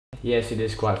Yes, it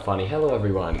is quite funny. Hello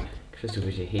everyone,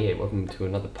 CrystalFissure here. Welcome to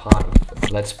another part of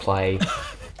Let's Play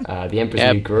The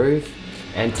Emperor's New Groove.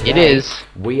 And today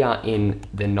we are in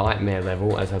the Nightmare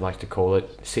level, as I like to call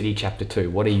it, City Chapter 2.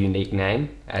 What a unique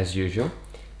name, as usual.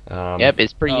 Yep,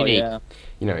 it's pretty unique. Yeah.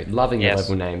 You know, loving the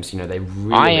level names. You know, they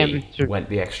really went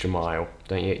the extra mile.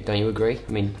 Don't you agree?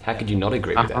 I mean, how could you not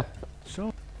agree with that?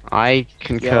 Sure. I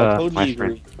concur. Yeah, I totally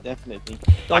agree. Definitely.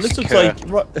 Oh, this looks like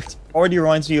it already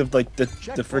reminds me of like the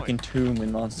freaking tomb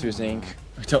in Monsters Inc.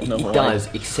 I don't know why. It does,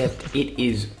 except it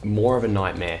is more of a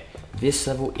nightmare. This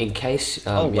level, in case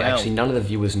actually none of the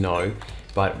viewers know,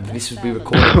 but we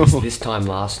recorded this time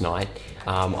last night.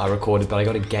 I recorded, but I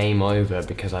got a game over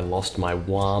because I lost my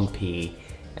Wampy,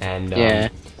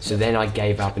 and so then I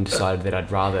gave up and decided that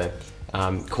I'd rather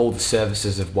call the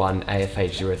services of one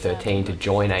AFH013 to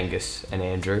join Angus and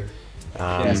Andrew.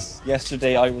 Yes,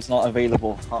 yesterday I was not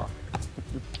available. Huh.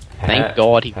 Thank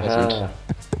God he wasn't.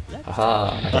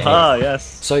 Yes.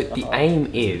 So the aim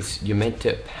is, you're meant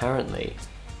to, apparently,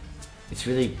 it's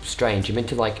really strange, you're meant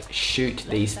to like shoot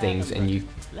these things and you,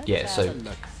 so...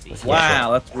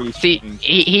 Wow, that's really strange.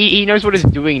 See, he knows what he's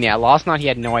doing now. Last night he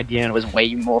had no idea and it was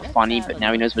way more funny, but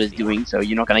now he knows what he's doing, so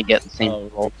you're not going to get the same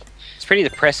result. It's pretty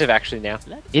depressive actually now.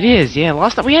 It is, yeah.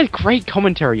 Last night we had great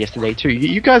commentary yesterday too.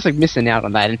 You guys are missing out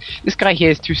on that, and this guy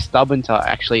here is too stubborn to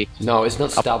actually... No, it's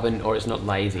not stubborn or it's not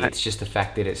lazy, it's just the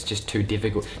fact that it's just too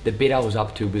difficult. The bit I was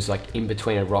up to was like in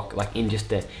between a rock, like in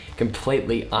just a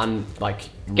completely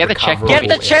Get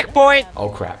the checkpoint! Oh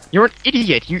crap. You're an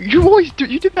idiot. You always do.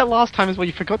 You did that last time as well.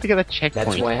 You forgot to get a checkpoint.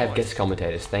 That's why I have guest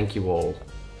commentators. Thank you all.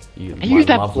 Are you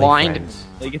that blind? Friends.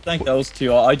 You can thank those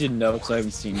two. I didn't know because I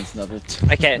haven't seen this level.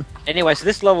 Okay, anyway, so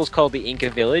this level's called the Inca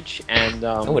Village, and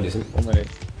no, it isn't.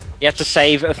 You have to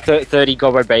save 30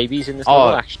 Gobbo babies in this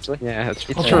level, actually. Yeah, that's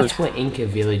true. That's where Inca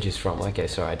Village is from. Okay,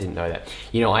 sorry, I didn't know that.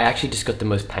 You know, I actually just got the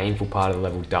most painful part of the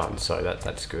level done, so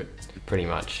that's good. Pretty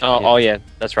much. Oh yeah,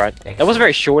 that's right. Excellent. That was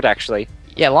very short, actually.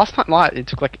 Yeah, last time it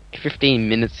took like 15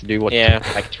 minutes to do what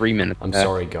took like 3 minutes. I'm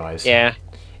sorry, guys. Yeah.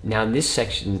 Now in this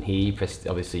section here, you press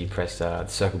the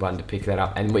circle button to pick that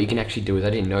up, and what you can actually do is,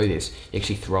 I didn't know this, you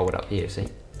actually throw it up here, see?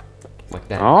 Like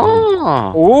that.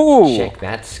 Oh! Ooh! Check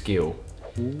that skill.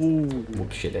 Ooh.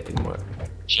 Whoops, shit, that didn't work.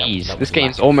 Jeez, this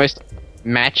game's almost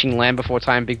matching Land Before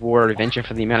Time Big War Adventure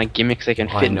for the amount of gimmicks they can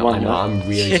fit in one. I know, I'm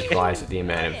really surprised at the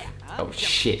amount of... Oh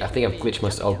shit, I think I've glitched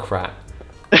myself. Oh crap.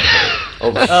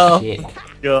 Oh shit.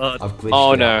 God. I've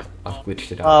glitched it up. I've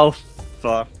glitched it up. Oh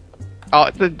fuck. Oh,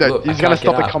 look, he's gonna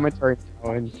stop the commentary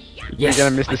now and yes, you're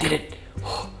gonna miss this. I did it.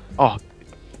 Oh,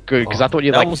 good, because I thought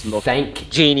you'd like... Thank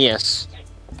genius.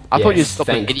 I thought you'd stop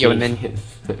the video and then...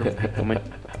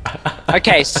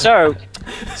 Okay, so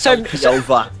I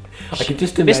can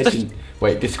just imagine...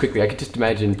 Wait, just quickly, I could just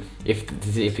imagine if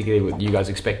what you guys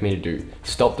expect me to do,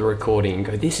 stop the recording and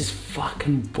go, this is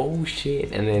fucking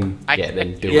bullshit, and then,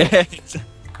 then do it.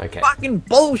 Okay. Fucking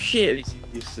bullshit!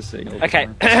 He used to say okay,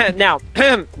 now,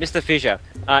 Mr. Fissure,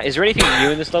 is there anything new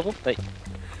in this level?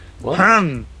 What?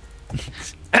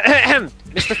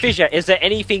 Mr. Fissure, is there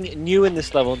anything new in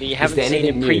this level that you haven't seen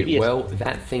in previous... Well,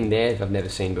 that thing there I've never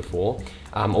seen before.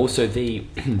 Also, the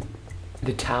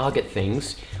target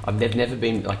things, they've never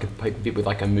been like a bit with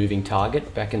like a moving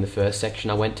target back in the first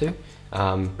section I went to.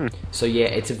 So yeah,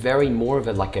 it's more of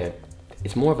a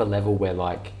level where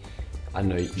like, I don't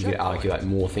know, you could argue like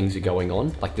more things are going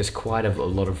on. Like there's quite a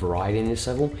lot of variety in this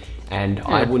level, and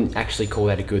I wouldn't actually call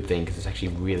that a good thing because it's actually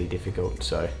really difficult.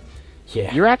 So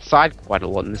yeah, you're outside quite a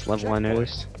lot in this level, I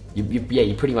noticed.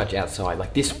 You're pretty much outside.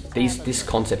 Like this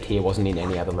concept here wasn't in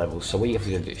any other levels. So what you have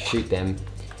to do is shoot them,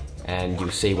 and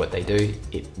you'll see what they do.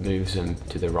 It moves them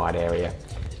to the right area.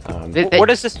 What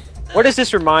does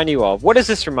this remind you of? What does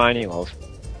this remind you of?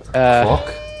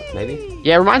 Croc, maybe?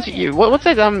 Yeah, it reminds you. What's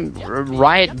that?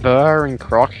 Riot Burr and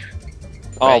Croc.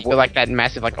 Oh, like that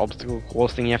massive like obstacle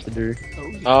course thing you have to do.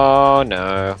 Oh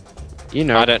no. You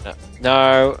know. I don't know.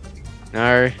 No.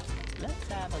 No.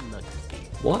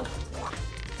 What?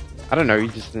 I don't know. You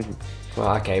just.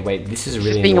 Well, okay, wait. This is a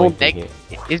really annoying thing here.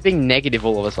 He's being negative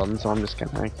all of a sudden, so I'm just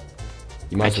gonna.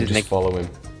 You might as well just follow him.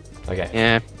 Okay.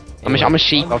 Yeah. Anyway. I'm a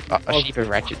sheep of sheep of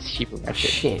Ratchet. Sheep of Ratchet.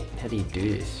 Shit. How do you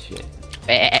do this shit?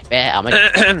 I'm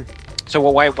a. So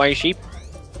why are you sheep?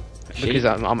 Because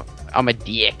I'm a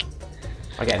dick.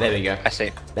 Okay, there we go. I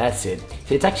see. That's it.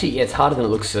 See, it's actually it's harder than it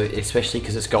looks, especially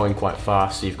because it's going quite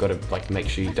fast. So you've got to like make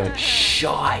sure you don't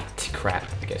crap.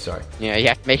 Okay, sorry. Yeah, you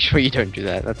have to make sure you don't do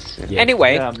that. That's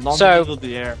anyway. So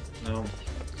the air. No.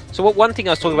 So one thing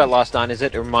I was talking about last night is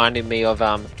it reminded me of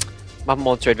my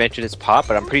Monster Adventure this part,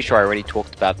 but I'm pretty sure I already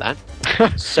talked about that.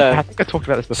 So I think I talked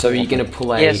about this before. So you're going to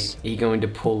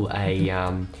pull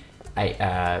a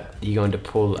you're going to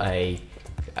pull a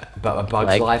Bug's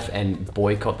Like- Life and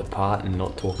boycott the part and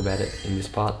not talk about it in this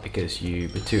part because you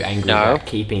were too angry No. about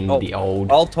keeping Oh, the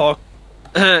old. I'll talk.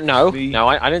 No, We- no,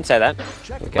 I didn't say that.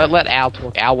 Okay. Let Al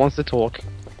talk. Al wants to talk.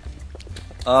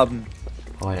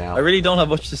 Hi, Al. I really don't have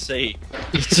much to say.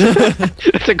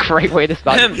 That's a great way to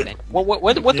start. the thing.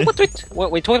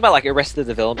 What we talked about like Arrested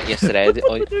Development yesterday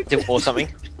or something.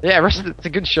 Yeah, it's a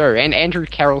good show, and Andrew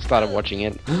Carroll started watching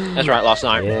it. That's right, last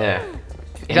night. Yeah.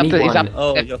 He's up to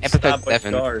Oh, you're episode stabbed by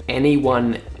 7. stars. Any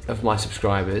one of my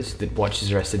subscribers that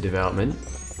watches Arrested Development,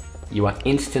 you are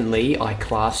instantly, I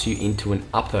class you into an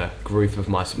upper group of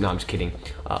my. No, I'm just kidding.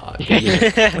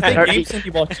 Gabe said he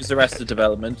watches Arrested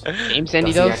Development. James and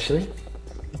he Does he does. actually?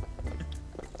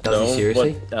 Does he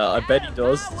seriously? But, I bet he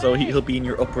does. So he'll be in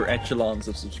your upper echelons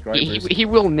of subscribers. He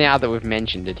will now that we've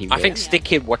mentioned it. He will. I think Stick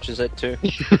Kid watches it too.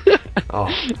 Oh,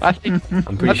 I think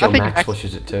I'm pretty sure I think Max Max-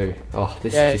 watches it too. Oh,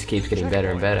 this Yeah. just keeps getting better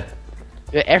and better.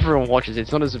 yeah, everyone watches it.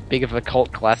 It's not as big of a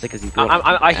cult classic as he thought.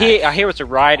 I hear it's a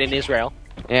riot in Israel.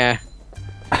 Yeah.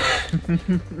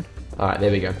 Alright,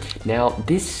 there we go. Now,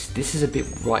 this is a bit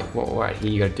right. What right here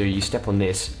you gotta do, you step on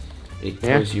this, it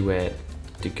tells you where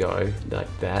to go,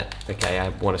 like that. Okay, I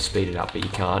want to speed it up, but you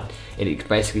can't. And it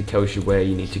basically tells you where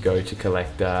you need to go to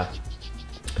collect, I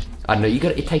don't know,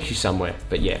 it takes you somewhere,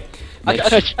 but yeah. I Make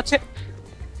sure-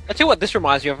 tell you what this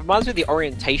reminds me of. It reminds me of the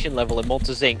orientation level in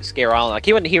Monsters Inc. Scare Island. I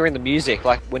keep on hearing the music,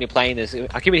 like when you're playing this.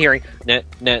 I keep on hearing net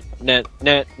net net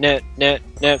net net net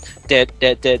net dead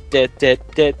dead dead dead dead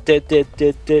dead dead dead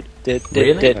dead dead dead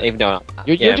Really? dead. Even though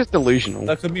You're yeah. just delusional.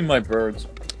 That could be my birds.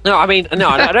 no, I mean no,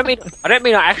 I don't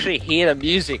mean I actually hear the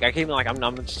music. I keep like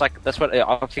I'm just like that's what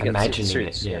I think. imagining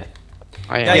it, yeah.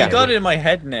 Yeah, Yeah, you got it in my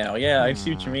head now. Yeah, I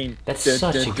see what you mean. That's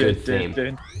such a good theme.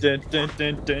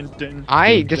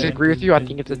 I disagree with you. I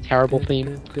think it's a terrible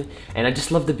theme. And I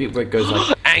just love the bit where it goes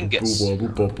like Angus. Okay,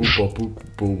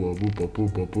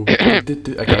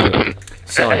 anyway.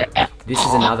 So this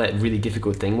is another really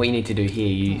difficult thing. What you need to do here,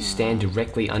 you stand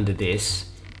directly under this,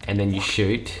 and then you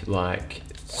shoot like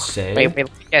so, Wait,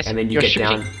 yes, and then you you're get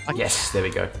shooting. down. Yes, there we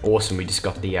go. Awesome. We just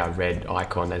got the red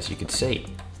icon, as you can see.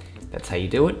 That's how you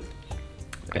do it.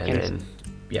 And Okay. then,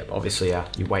 yep, obviously,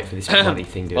 you wait for this bloody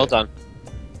thing to. Well done.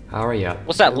 Hurry up.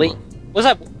 What's that? Lee?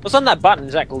 What's on that button?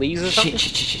 Is that Lee's or something?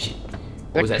 Shit.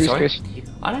 What was that? Sorry.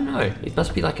 I don't know. It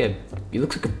must be like a. It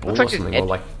looks like a ball Looks like or something, an or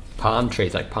like palm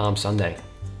trees, like Palm Sunday.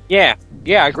 Yeah,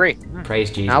 I agree. Praise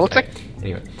Jesus. Nah, looks Okay. like-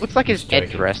 Anyway. Looks like his just joking.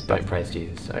 headdress. Don't praise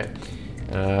Jesus. Okay.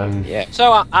 Yeah. So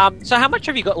how much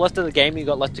have you got left of the game? You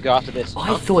got left to go after this?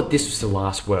 I thought this was the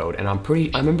last world, and I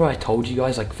remember I told you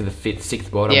guys like for the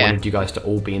sixth world, I Yeah. wanted you guys to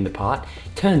all be in the part.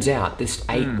 Turns out there's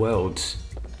 8 worlds,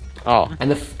 Oh. and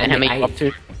And how the many up 8th.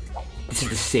 to? This is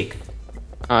the 6th.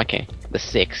 Okay. The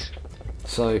 6.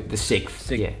 So the 6th.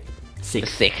 Sixth. Yeah. The 6th.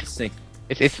 6th. Sick.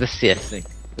 It's the Sith. Sick.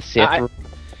 The Sith.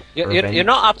 You're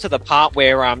not up to the part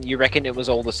where you reckon it was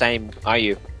all the same, are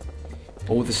you?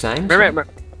 All the same. Remember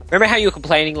how you were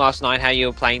complaining last night how you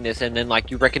were playing this and then like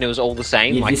you reckon it was all the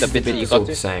same, Yeah, like this the is the bits bit that you that's all got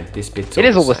the to? same. This bit's It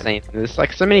is all the same. There's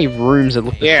like so many rooms that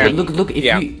look the Yeah. But same. look. If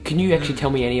Yeah. can you actually tell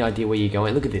me any idea where you're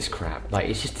going? Look at this crap. Like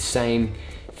it's just the same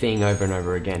thing over and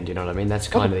over again. Do you know what I mean? That's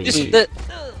kind of the issue. This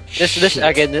Shit.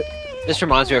 again. This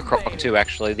reminds me of Croc 2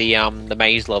 actually, the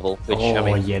maze level, which Oh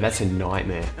I mean, yeah, that's a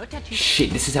nightmare. Shit,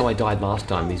 this is how I died last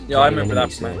time. These Yeah, I bloody remember that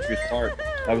enemies from my there. truth part.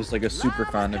 I was like a super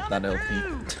fan of that LP.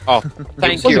 oh,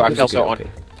 thank you, I feel so Okay. honored.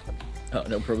 Oh,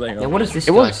 no problem. Now what is this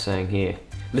It guy was- saying here?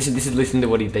 Listen to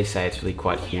what they say. It's really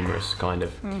quite humorous, kind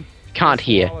of. Can't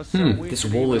hear. This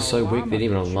wall is so weak that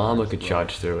even a llama could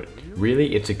charge through it.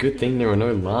 Really? It's a good thing there are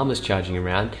no llamas charging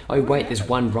around. Oh wait, there's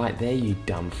one right there, you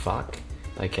dumb fuck.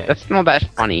 Okay. That's not that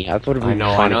funny. I thought it would I be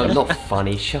know, funny. not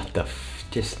funny. Shut the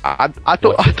just. I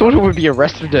thought it would be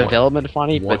Arrested Development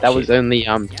funny, but Watch that was it. only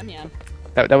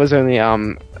that was only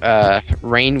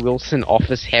Rainn Wilson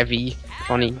Office heavy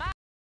funny.